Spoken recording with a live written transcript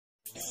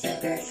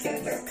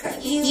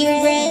You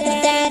read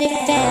that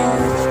it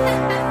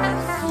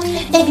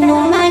fell.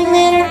 Ignore my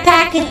glitter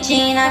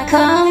packaging. I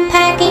come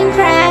packing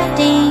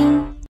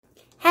crafting.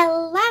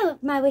 Hello,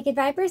 my wicked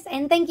vipers,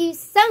 and thank you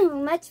so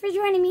much for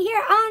joining me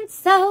here on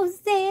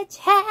Sausage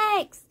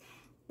Hacks.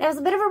 That was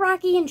a bit of a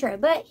rocky intro,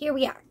 but here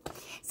we are.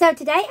 So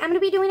today I'm going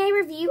to be doing a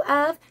review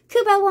of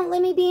Kubo Won't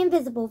Let Me Be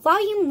Invisible,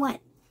 Volume 1.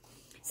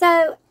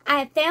 So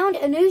I found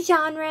a new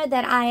genre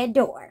that I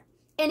adore,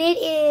 and it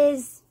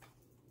is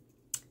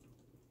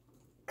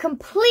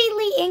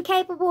completely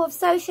incapable of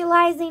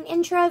socializing,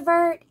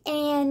 introvert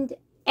and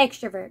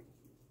extrovert.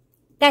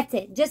 That's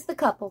it. Just the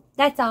couple.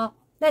 That's all.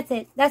 That's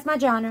it. That's my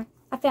genre.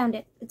 I found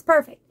it. It's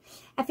perfect.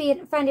 I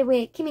find it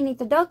with Kimi ni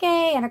Todoke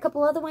and a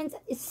couple other ones.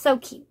 It's so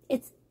cute.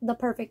 It's the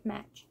perfect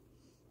match.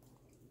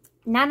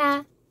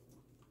 Nana.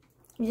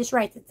 It just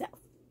writes itself.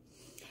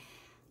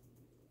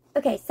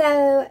 Okay,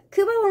 so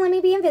Kubo Won't Let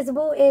Me Be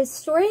Invisible is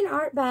story and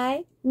art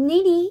by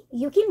Nene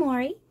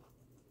Yukimori.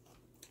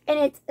 And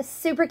it's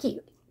super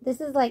cute. This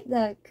is like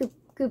the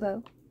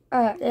Kubo.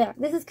 Yeah,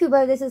 this is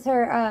Kubo. This is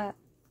her,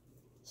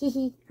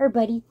 her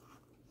buddy,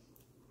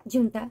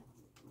 Junta.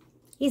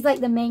 He's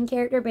like the main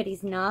character, but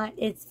he's not.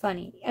 It's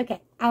funny.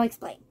 Okay, I'll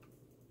explain.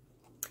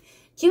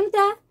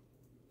 Junta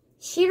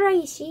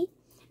Shiraishi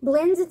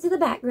blends into the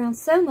background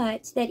so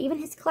much that even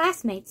his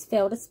classmates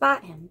fail to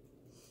spot him.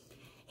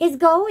 His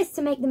goal is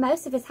to make the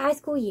most of his high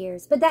school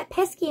years, but that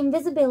pesky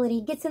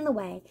invisibility gets in the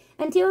way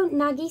until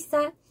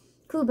Nagisa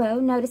Kubo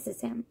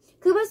notices him.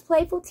 Kubo's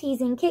playful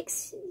teasing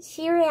kicks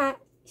Shiraishi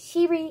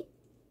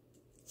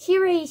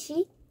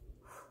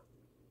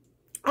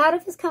out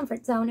of his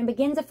comfort zone and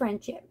begins a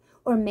friendship.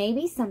 Or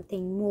maybe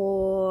something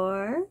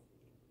more.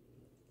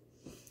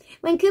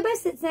 When Kubo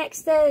sits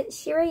next to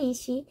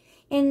Shiraishi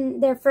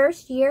in their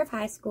first year of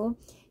high school,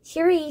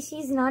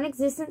 Shiraishi's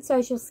non-existent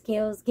social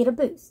skills get a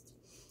boost.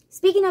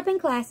 Speaking up in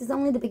class is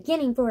only the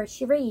beginning for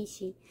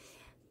Shiraishi.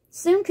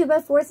 Soon Kubo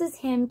forces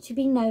him to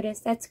be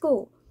noticed at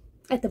school,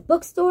 at the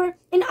bookstore,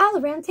 and all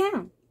around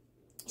town.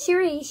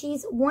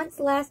 Shiraishi's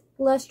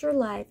once-lackluster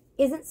life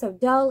isn't so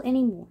dull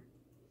anymore.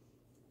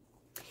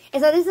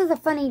 And so this is a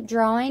funny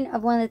drawing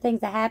of one of the things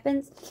that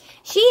happens.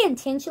 She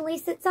intentionally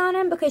sits on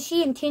him because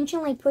she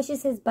intentionally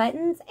pushes his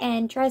buttons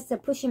and tries to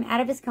push him out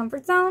of his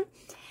comfort zone.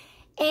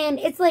 And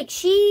it's like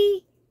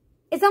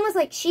it's almost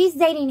like she's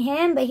dating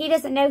him, but he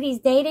doesn't know he's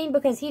dating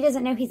because he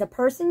doesn't know he's a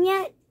person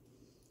yet.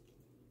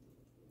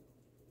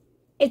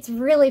 It's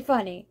really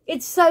funny.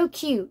 It's so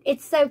cute.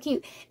 It's so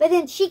cute. But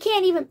then she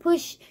can't even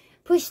push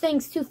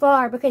things too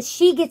far because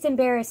she gets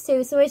embarrassed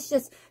too. So it's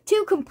just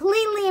two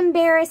completely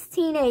embarrassed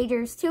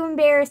teenagers, too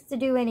embarrassed to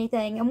do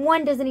anything, and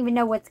one doesn't even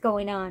know what's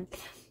going on.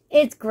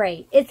 It's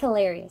great. It's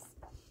hilarious.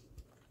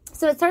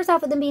 So it starts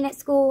off with them being at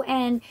school,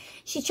 and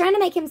she's trying to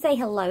make him say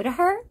hello to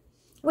her,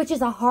 which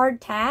is a hard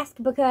task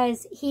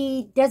because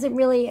he doesn't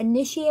really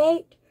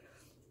initiate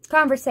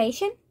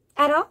conversation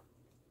at all.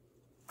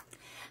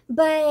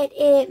 But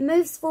it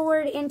moves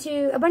forward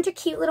into a bunch of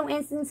cute little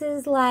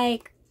instances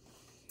like,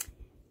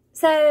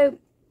 so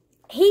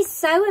he's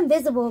so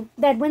invisible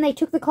that when they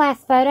took the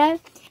class photo,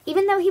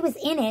 even though he was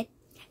in it,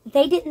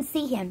 they didn't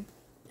see him.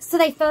 So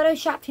they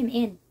photoshopped him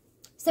in.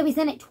 So he's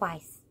in it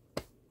twice.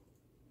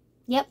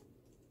 Yep.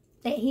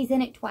 He's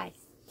in it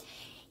twice.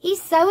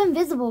 He's so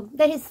invisible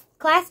that his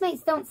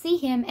classmates don't see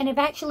him and have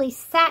actually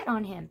sat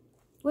on him.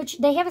 Which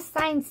they have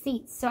assigned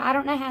seats, so I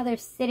don't know how they're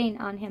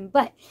sitting on him.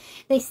 But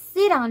they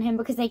sit on him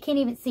because they can't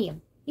even see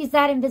him. He's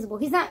that invisible.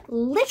 He's not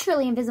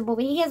literally invisible,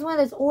 but he has one of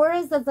those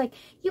auras that's like,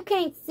 you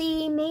can't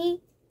see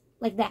me.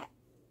 Like that.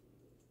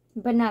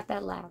 But not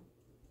that loud.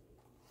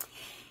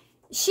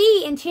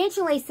 She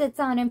intentionally sits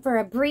on him for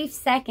a brief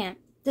second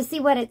to see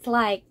what it's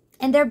like.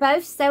 And they're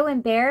both so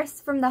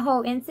embarrassed from the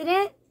whole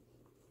incident.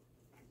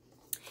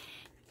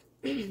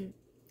 It'd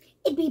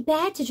be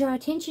bad to draw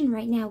attention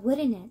right now,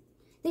 wouldn't it?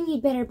 Then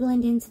you'd better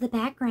blend into the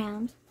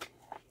background.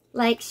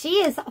 Like, she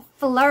is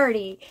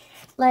flirty.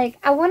 Like,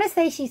 I want to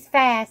say she's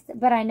fast,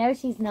 but I know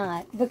she's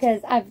not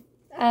because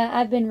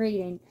I've been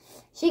reading.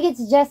 She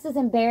gets just as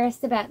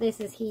embarrassed about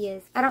this as he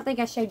is. I don't think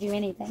I showed you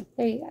anything.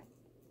 There you go.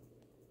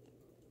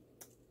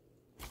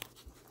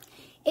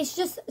 It's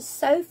just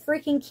so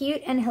freaking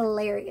cute and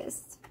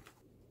hilarious.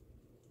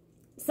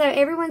 So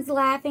everyone's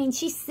laughing.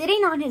 She's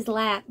sitting on his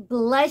lap,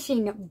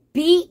 blushing,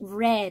 beet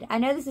red. I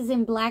know this is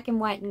in black and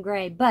white and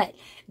gray, but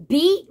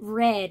beet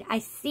red. I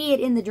see it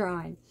in the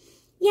drawing.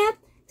 Yep,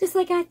 just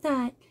like I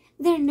thought.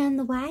 They're none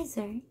the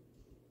wiser.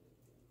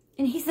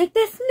 And he's like,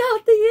 that's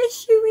not the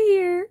issue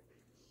here.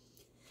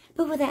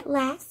 But will that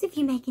last if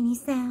you make any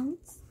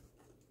sounds?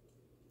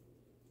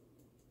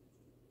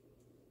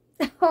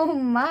 Oh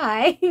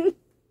my.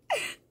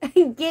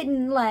 I'm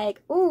getting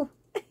like, ooh.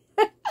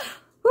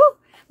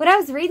 When I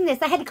was reading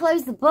this, I had to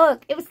close the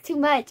book. It was too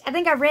much. I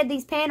think I read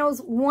these panels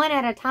one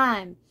at a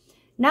time.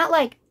 Not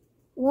like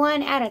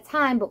one at a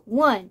time, but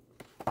one.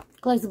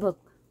 Close the book.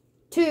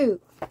 2.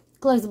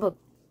 Close the book.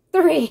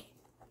 3.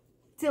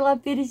 Till I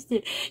finished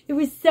it. It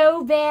was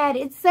so bad.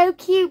 It's so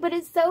cute, but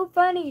it's so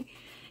funny.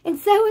 And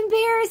so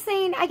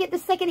embarrassing. I get the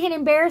secondhand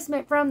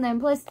embarrassment from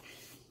them. Plus,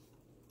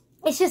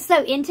 it's just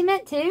so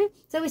intimate too.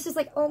 So it's just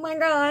like, oh my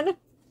God.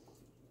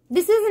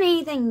 This isn't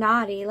anything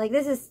naughty. Like,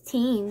 this is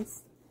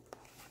teens.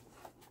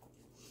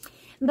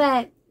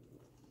 But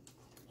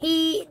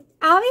he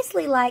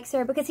obviously likes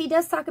her because he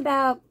does talk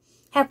about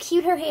how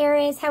cute her hair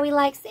is, how he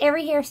likes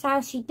every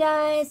hairstyle she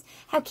does,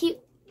 how cute,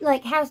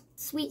 like, how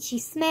sweet she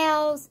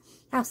smells,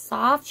 how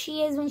soft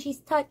she is when she's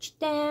touched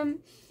them,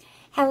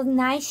 how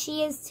nice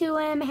she is to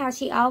him, how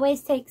she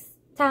always takes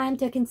time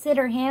to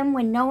consider him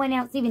when no one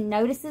else even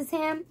notices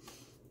him.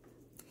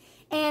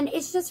 And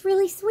it's just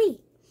really sweet.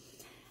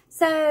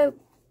 So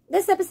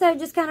this episode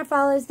just kind of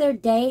follows their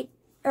date,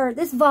 or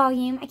this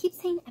volume. I keep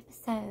saying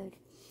episode.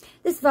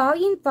 This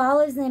volume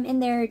follows them in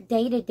their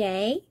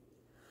day-to-day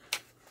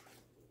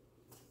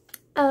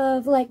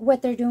of, like,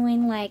 what they're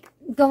doing, like,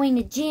 going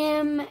to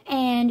gym,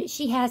 and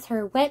she has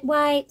her wet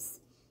wipes.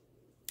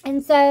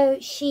 And so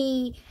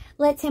she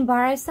lets him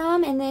borrow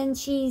some, and then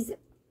she's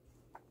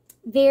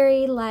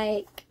very,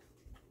 like,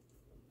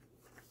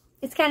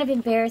 it's kind of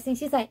embarrassing.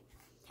 She's like,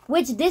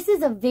 which this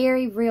is a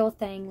very real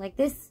thing. Like,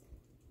 this,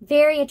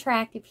 very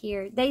attractive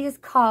here. They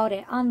just called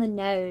it on the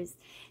nose.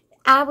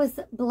 I was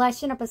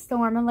blushing up a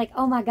storm. I'm like,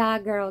 oh my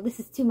God, girl, this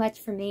is too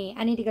much for me.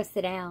 I need to go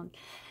sit down.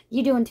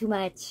 You're doing too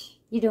much.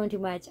 You're doing too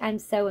much. I'm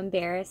so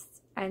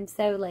embarrassed. I'm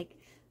so, like,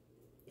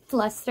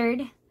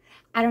 flustered.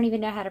 I don't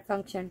even know how to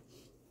function.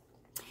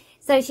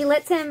 So she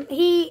lets him,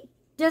 he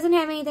doesn't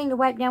have anything to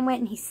wipe down wet,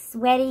 and he's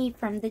sweaty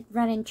from the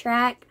running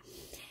track.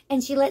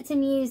 And she lets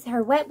him use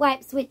her wet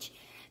wipes, which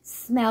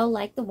smell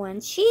like the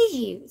ones she's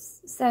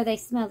used. So they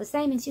smell the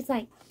same. And she's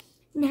like,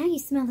 now you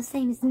smell the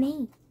same as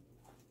me.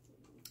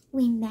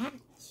 We match.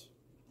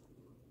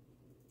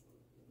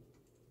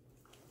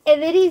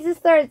 And then he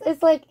just starts,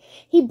 it's like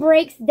he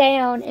breaks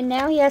down, and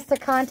now he has to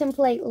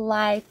contemplate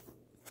life.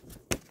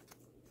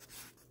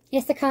 He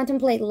has to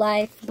contemplate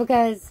life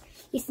because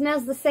he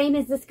smells the same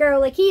as this girl.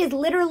 Like, he is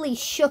literally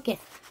shooketh.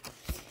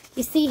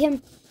 You see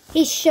him?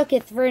 He's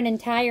shooketh for an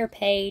entire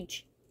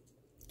page.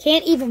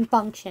 Can't even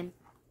function.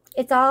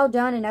 It's all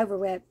done and over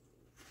with.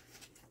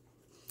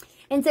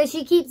 And so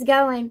she keeps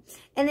going,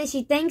 and then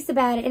she thinks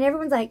about it, and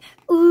everyone's like,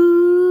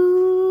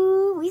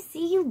 ooh, we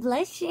see you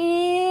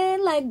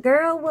blushing. Like,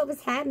 girl, what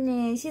was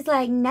happening? She's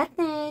like,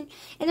 nothing.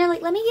 And they're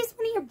like, let me use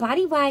one of your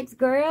body wipes,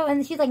 girl.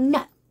 And she's like,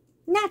 no,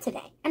 not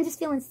today. I'm just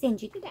feeling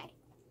stingy today.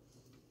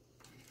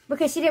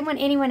 Because she didn't want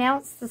anyone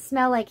else to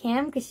smell like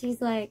him, because she's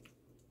like,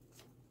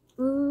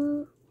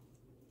 ooh,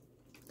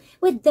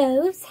 would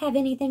those have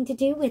anything to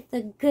do with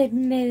the good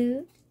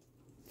mood?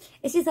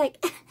 And she's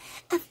like,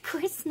 of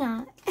course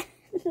not.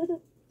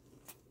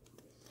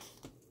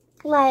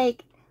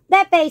 Like,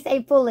 that face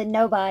ain't fooling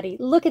nobody.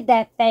 Look at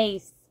that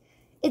face.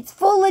 It's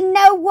fooling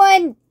no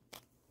one.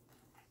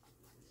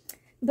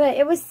 But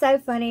it was so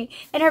funny.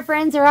 And her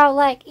friends are all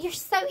like, you're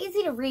so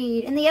easy to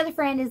read. And the other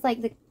friend is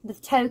like the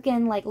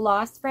token, like,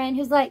 lost friend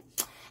who's like,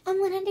 I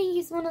wanted to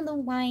use one of the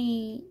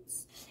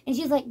wipes. And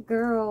she's like,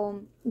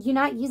 girl, you're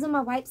not using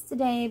my wipes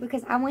today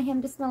because I want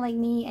him to smell like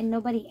me and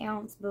nobody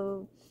else,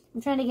 boo.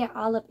 I'm trying to get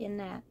all up in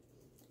that.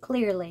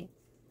 Clearly.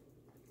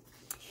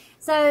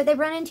 So they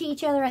run into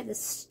each other at the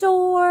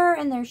store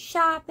and they're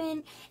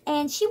shopping.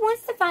 And she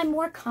wants to find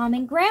more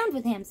common ground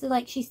with him. So,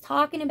 like, she's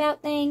talking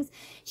about things.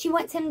 She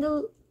wants him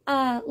to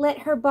let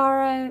her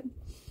borrow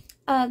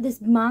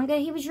this manga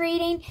he was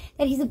reading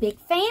that he's a big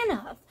fan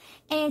of.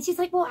 And she's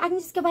like, well, I can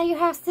just go by your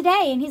house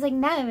today. And he's like,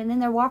 no. And then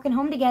they're walking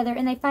home together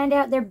and they find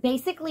out they're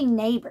basically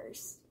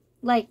neighbors.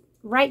 Like,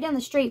 right down the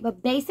street,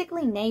 but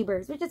basically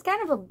neighbors. Which is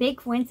kind of a big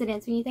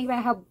coincidence when you think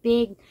about how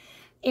big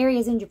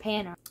areas in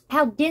Japan are.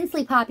 How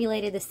densely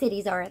populated the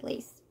cities are, at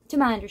least, to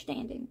my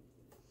understanding.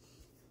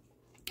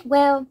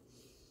 Well,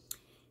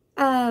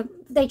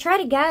 they try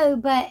to go,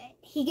 but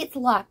he gets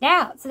locked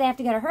out, so they have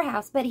to go to her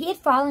house. But he had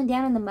fallen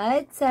down in the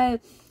mud, so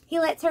he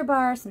lets her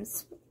borrow some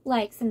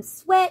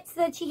sweats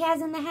that she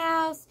has in the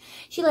house.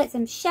 She lets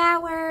him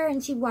shower,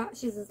 and she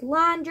washes his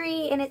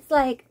laundry, and it's,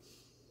 like,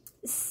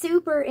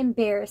 super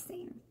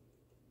embarrassing.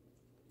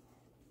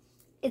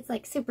 It's,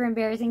 like, super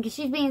embarrassing, because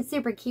she's being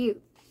super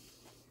cute.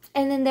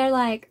 And then they're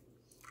like,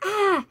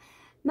 ah,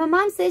 my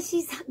mom says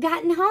she's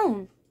gotten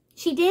home.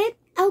 She did?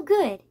 Oh,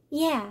 good.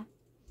 Yeah.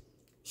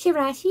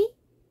 Shiraishi,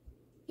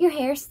 your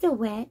hair's still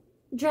wet.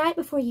 Dry it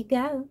before you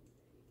go.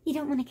 You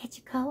don't want to catch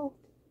a cold.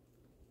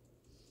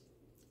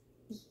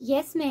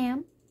 Yes,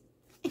 ma'am.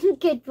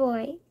 Good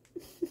boy.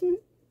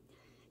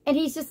 And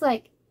he's just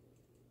like,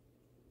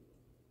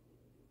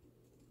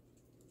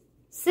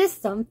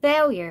 system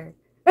failure.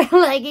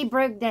 Like, he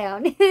broke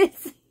down.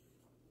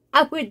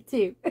 I would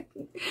too.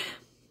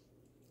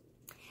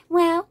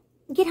 Well,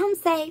 get home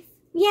safe.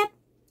 Yep.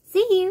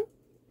 See you.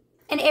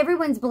 And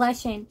everyone's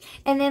blushing.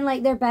 And then,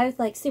 like, they're both,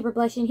 like, super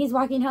blushing. He's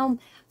walking home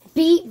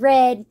beet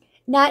red,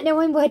 not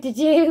knowing what to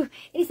do. And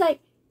he's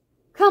like,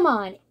 come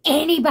on.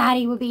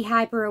 Anybody would be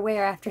hyper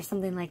aware after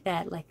something like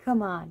that. Like,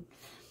 come on.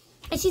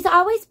 And she's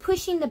always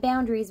pushing the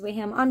boundaries with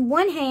him. On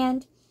one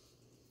hand,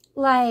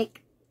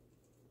 like,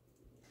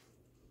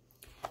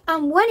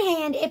 On one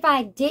hand, if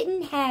I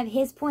didn't have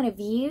his point of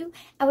view,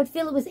 I would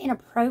feel it was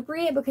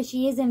inappropriate because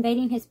she is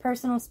invading his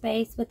personal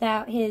space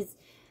without his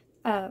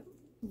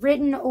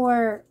written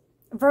or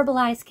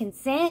verbalized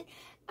consent.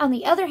 On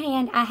the other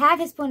hand, I have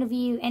his point of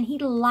view and he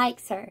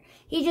likes her.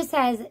 He just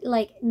has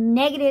like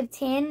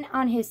 -10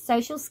 on his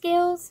social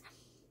skills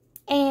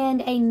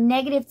and a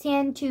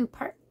 -10 to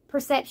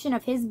perception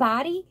of his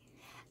body.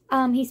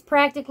 He's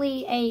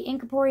practically a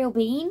incorporeal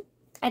being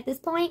at this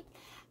point.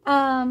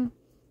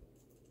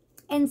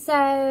 And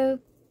so,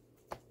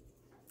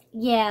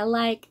 yeah,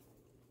 like,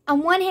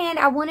 on one hand,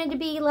 I wanted to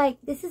be like,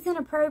 this is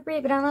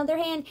inappropriate. But on the other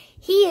hand,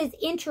 he is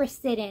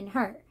interested in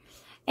her.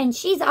 And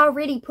she's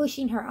already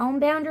pushing her own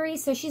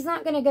boundaries. So she's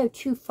not going to go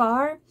too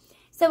far.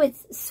 So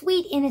it's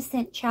sweet,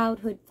 innocent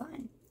childhood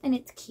fun. And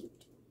it's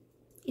cute.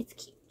 It's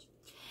cute.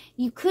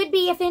 You could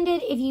be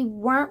offended if you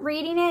weren't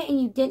reading it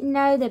and you didn't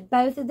know that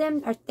both of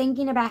them are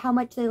thinking about how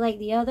much they like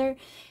the other.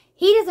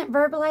 He doesn't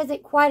verbalize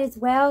it quite as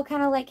well.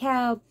 Kind of like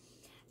how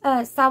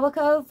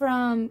Sawako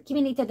from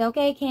Kimi ni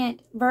Todoke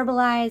can't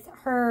verbalize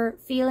her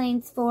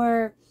feelings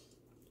for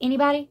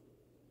anybody.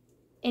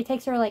 It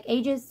takes her like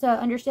ages to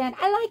understand,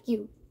 I like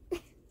you.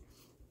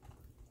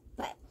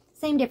 But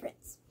same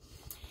difference.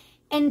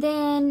 And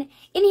then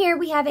in here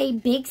we have a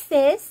big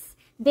sis.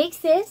 Big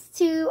sis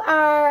to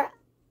our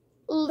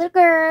little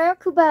girl,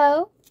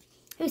 Kubo,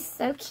 who's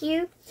so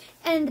cute.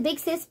 And the big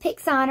sis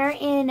picks on her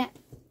in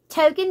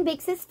token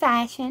big sis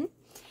fashion.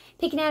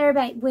 Picking at her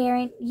by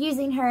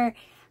using her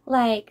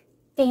like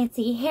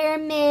fancy hair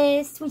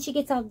mist when she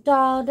gets all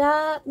dolled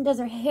up and does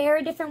her hair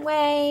a different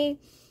way.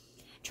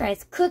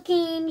 Tries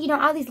cooking, you know,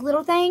 all these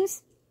little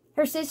things.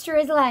 Her sister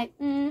is like,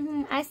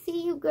 I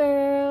see you,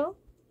 girl.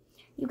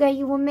 You got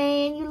you a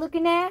man you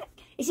looking at?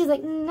 And she's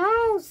like,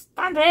 no,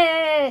 stop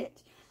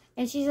it.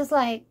 And she's just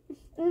like,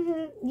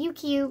 you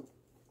cute.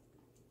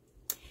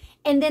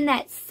 And then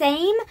that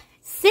same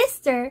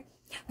sister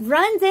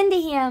runs into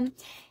him.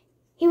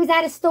 He was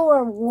at a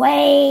store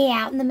way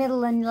out in the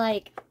middle and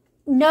like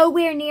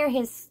nowhere near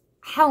his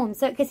home.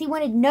 So, because he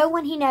wanted no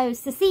one he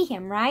knows to see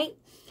him, right?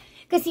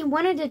 Because he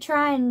wanted to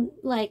try and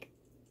like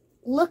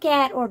look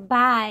at or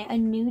buy a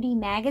nudie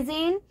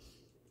magazine,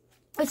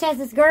 which has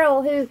this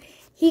girl who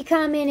he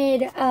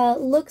commented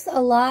looks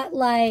a lot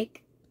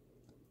like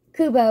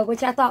Kubo,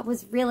 which I thought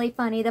was really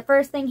funny. The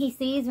first thing he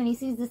sees when he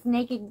sees this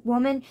naked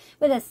woman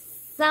with a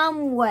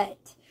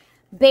somewhat,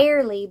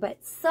 barely,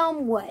 but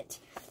somewhat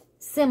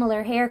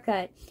similar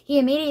haircut, he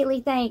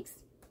immediately thinks,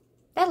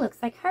 that looks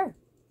like her.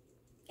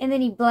 And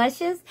then he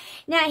blushes.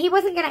 Now, he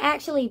wasn't going to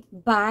actually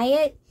buy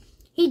it.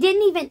 He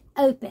didn't even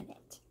open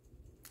it.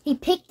 He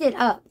picked it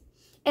up.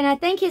 And I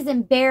think his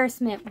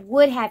embarrassment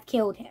would have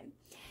killed him.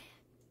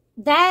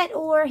 That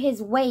or his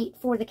wait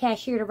for the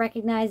cashier to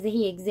recognize that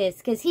he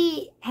exists. Because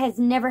he has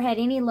never had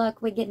any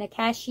luck with getting a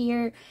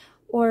cashier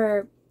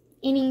or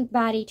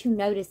anybody to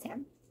notice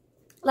him.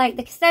 Like,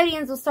 the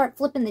custodians will start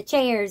flipping the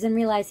chairs and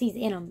realize he's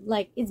in them.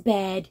 Like, it's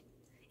bad.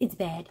 It's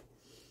bad.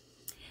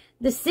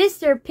 The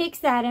sister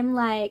picks at him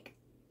like,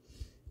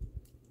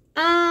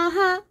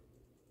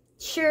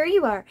 sure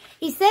you are.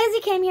 He says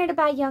he came here to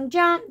buy Young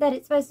Jump, that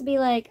it's supposed to be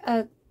like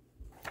a,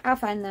 I'll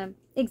find the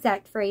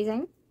exact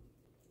phrasing.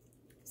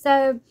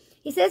 So,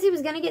 he says he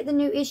was going to get the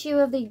new issue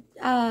of the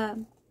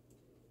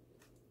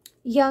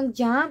Young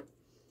Jump,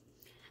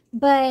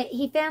 but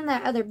he found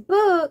that other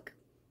book,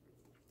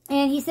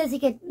 and he says he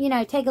could, you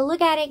know, take a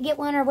look at it, get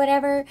one or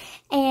whatever,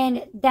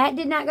 and that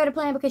did not go to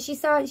plan because she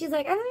saw it. She's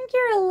like, I think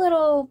you're a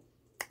little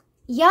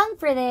young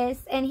for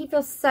this, and he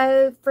feels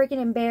so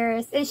freaking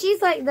embarrassed. And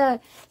she's like the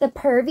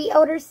pervy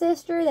older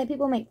sister that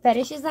people make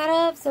fetishes out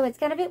of, so it's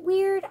kind of a bit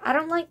weird. I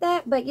don't like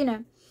that, but you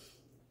know.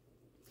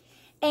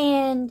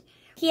 And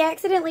he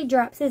accidentally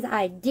drops his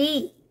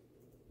ID.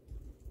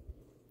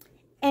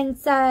 And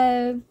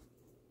so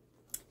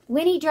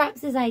when he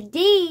drops his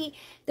ID,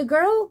 the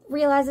girl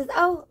realizes,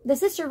 the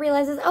sister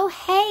realizes,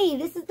 hey,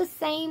 this is the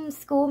same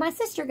school my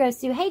sister goes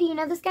to. Hey, do you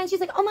know this guy? And she's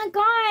like, oh my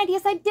God,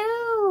 yes I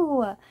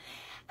do.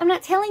 I'm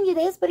not telling you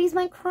this, but he's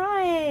my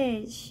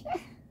crush.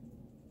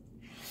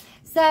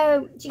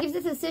 So she gives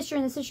it to the sister,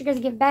 and the sister goes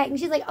to give it back. And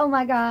she's like, oh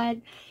my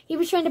God. He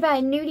was trying to buy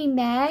a nudie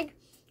mag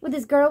with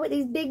this girl with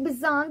these big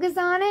bazongas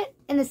on it.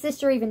 And the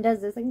sister even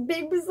does this, like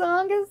big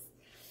bazongas.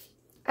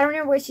 I don't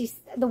remember what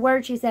the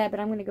word she said, but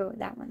I'm going to go with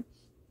that one.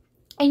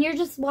 And you're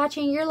just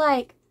watching, you're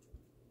like,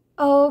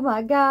 oh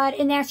my God.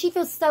 And now she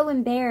feels so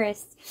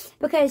embarrassed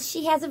because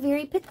she has a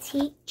very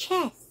petite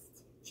chest.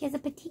 She has a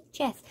petite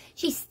chest.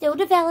 She's still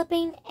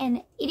developing,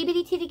 and Itty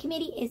Bitty Titty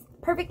Committee is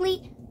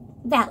perfectly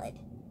valid.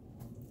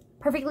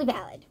 Perfectly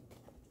valid.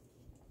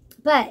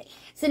 But,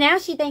 so now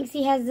she thinks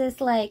he has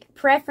this, like,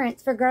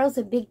 preference for girls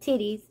with big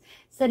titties.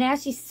 So now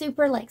she's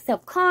super, like,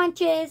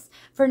 self-conscious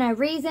for no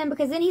reason.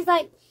 Because then he's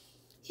like,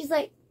 he's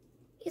like,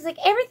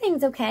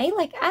 everything's okay.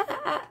 Like,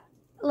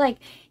 like,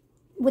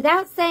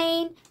 without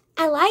saying,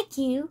 I like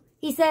you,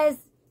 he says,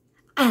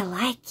 I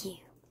like you.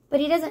 But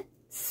he doesn't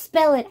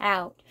spell it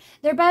out.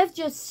 They're both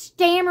just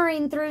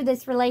stammering through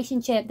this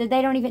relationship that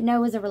they don't even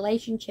know is a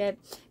relationship,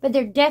 but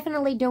they're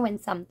definitely doing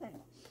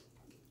something.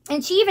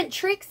 And she even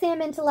tricks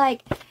him into,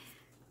 like,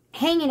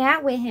 hanging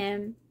out with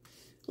him.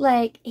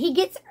 Like, he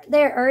gets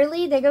there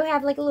early. They go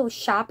have, like, a little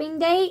shopping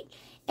date.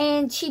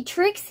 And she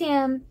tricks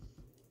him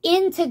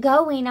into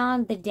going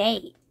on the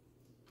date.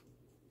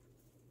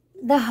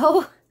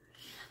 Like,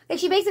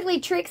 she basically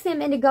tricks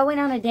him into going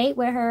on a date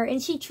with her.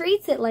 And she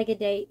treats it like a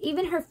date.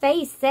 Even her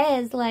face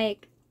says,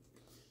 like,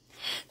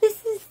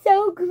 this is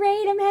so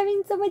great. I'm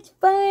having so much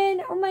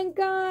fun. Oh, my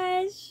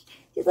gosh.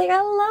 She's like,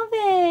 I love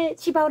it.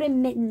 She bought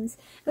him mittens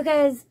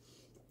because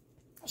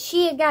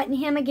she had gotten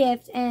him a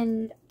gift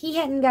and he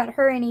hadn't got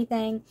her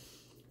anything.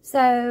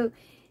 So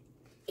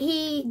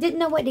he didn't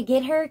know what to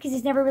get her because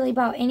he's never really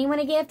bought anyone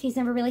a gift. He's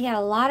never really had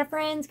a lot of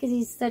friends because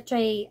he's such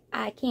a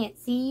I can't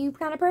see you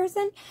kind of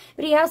person.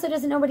 But he also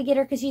doesn't know what to get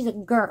her because she's a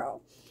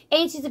girl.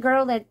 And she's a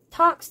girl that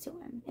talks to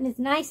him and is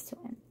nice to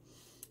him.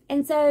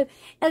 And so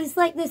it's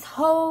like this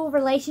whole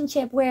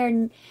relationship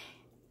where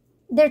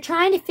they're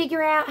trying to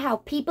figure out how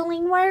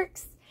peopling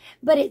works,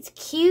 but it's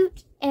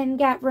cute and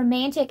got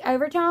romantic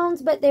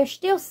overtones, but they're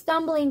still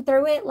stumbling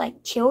through it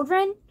like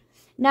children,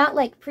 not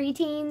like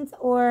preteens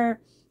or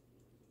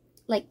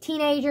like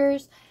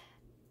teenagers.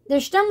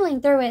 They're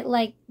stumbling through it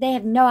like they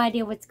have no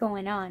idea what's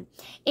going on.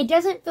 It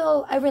doesn't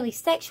feel overly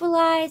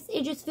sexualized.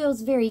 It just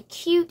feels very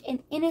cute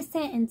and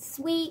innocent and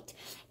sweet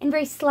and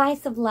very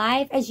slice of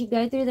life as you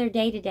go through their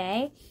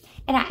day-to-day.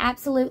 And I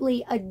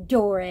absolutely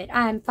adore it.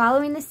 I'm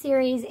following the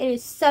series. It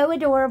is so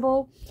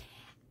adorable.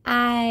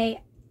 I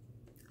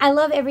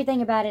love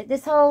everything about it.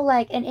 This whole,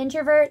 like, an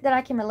introvert that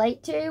I can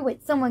relate to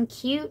with someone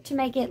cute to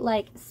make it,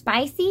 like,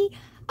 spicy.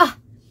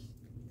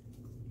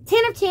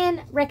 10 of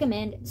 10,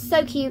 recommend.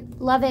 So cute.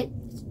 Love it.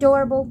 It's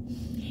adorable.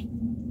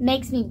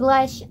 Makes me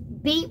blush.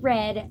 Beet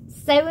red.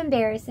 So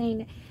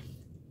embarrassing.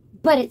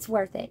 But it's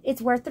worth it.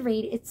 It's worth the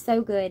read. It's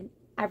so good.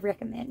 I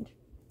recommend.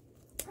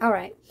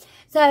 Alright.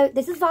 So,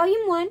 this is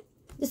volume 1.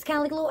 Just kind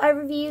of like a little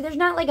overview. There's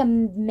not, like, a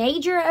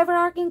major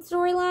overarching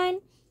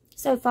storyline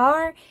so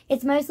far.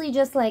 It's mostly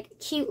just, like,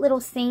 cute little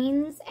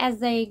scenes as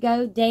they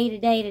go day to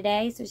day to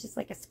day. So, it's just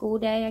like a school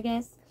day, I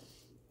guess.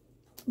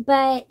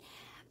 But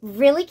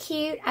really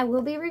cute. I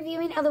will be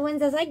reviewing other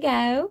ones as I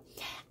go.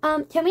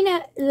 Tell me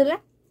now.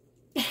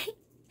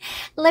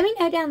 Let me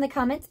know down in the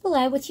comments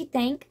below what you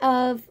think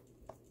of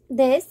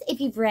this. If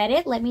you've read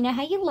it, let me know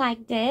how you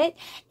liked it.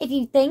 If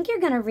you think you're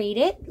going to read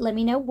it, let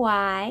me know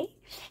why.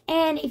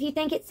 And if you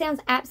think it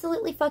sounds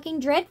absolutely fucking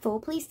dreadful,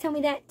 please tell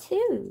me that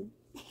too.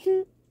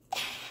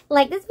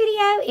 Like this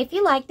video if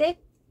you liked it,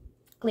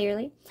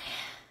 clearly.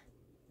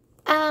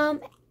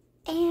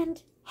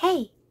 And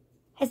hey,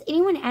 has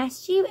anyone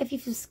asked you if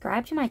you've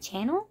subscribed to my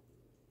channel?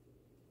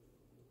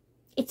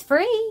 It's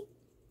free.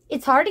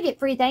 It's hard to get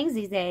free things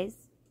these days.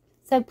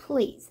 So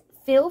please,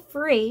 feel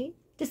free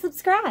to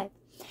subscribe.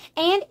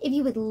 And if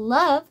you would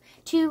love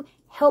to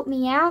help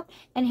me out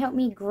and help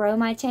me grow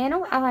my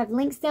channel, I'll have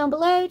links down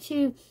below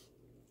to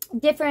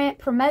different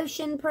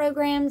promotion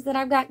programs that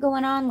I've got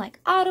going on, like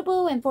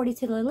Audible and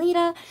 42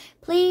 Lolita.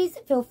 Please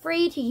feel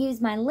free to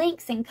use my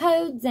links and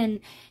codes and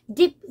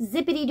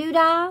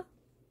zippity-doo-dah,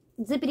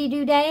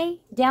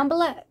 zippity-doo-day down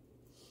below.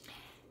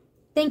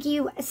 Thank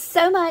you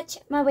so much,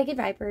 my Wicked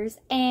Vipers,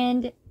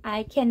 and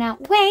I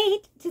cannot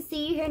wait to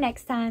see you here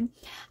next time.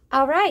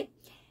 All right,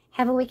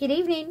 have a wicked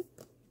evening.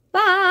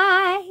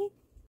 Bye.